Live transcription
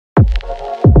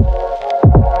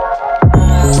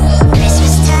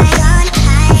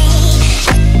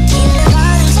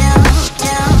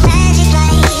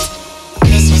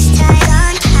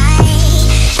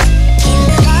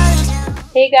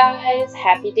guys,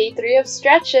 happy day 3 of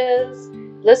stretches.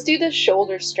 Let's do the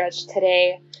shoulder stretch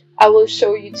today. I will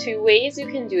show you 2 ways you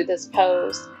can do this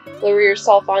pose. Lower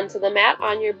yourself onto the mat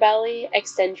on your belly,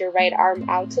 extend your right arm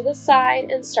out to the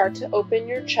side, and start to open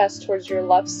your chest towards your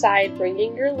left side,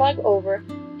 bringing your leg over,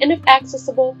 and if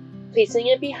accessible, placing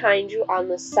it behind you on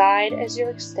the side as your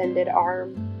extended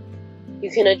arm.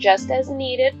 You can adjust as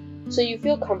needed so you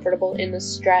feel comfortable in the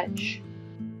stretch.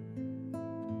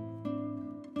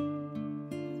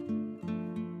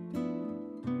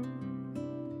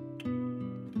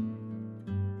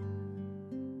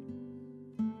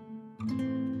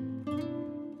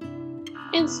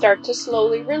 And start to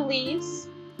slowly release.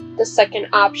 The second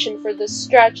option for this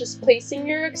stretch is placing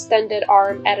your extended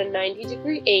arm at a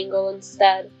 90-degree angle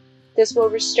instead. This will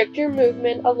restrict your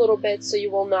movement a little bit so you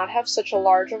will not have such a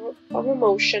large of a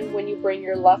motion when you bring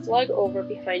your left leg over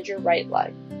behind your right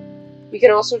leg. You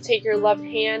can also take your left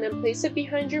hand and place it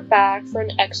behind your back for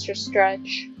an extra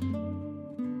stretch.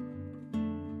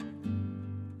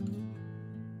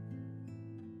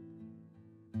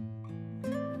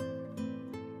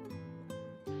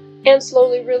 And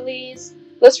slowly release.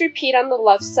 Let's repeat on the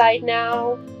left side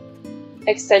now.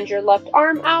 Extend your left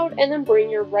arm out and then bring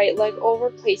your right leg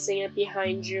over, placing it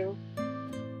behind you.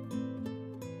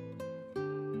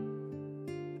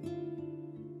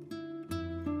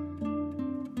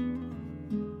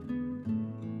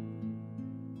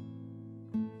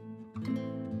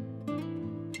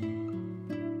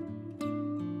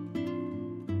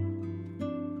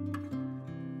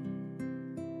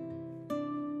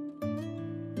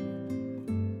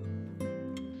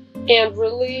 And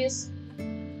release.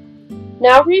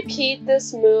 Now repeat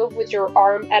this move with your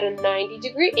arm at a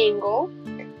 90-degree angle,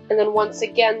 and then once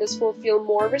again this will feel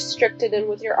more restricted and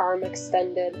with your arm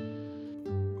extended.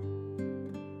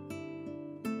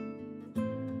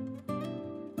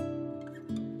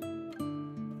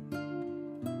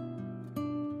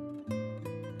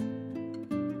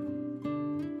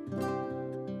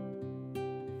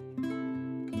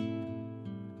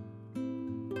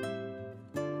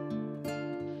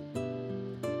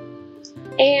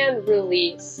 And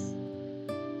release.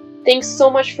 Thanks so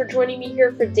much for joining me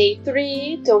here for day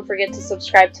 3. Don't forget to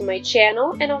subscribe to my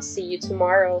channel, and I'll see you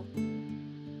tomorrow.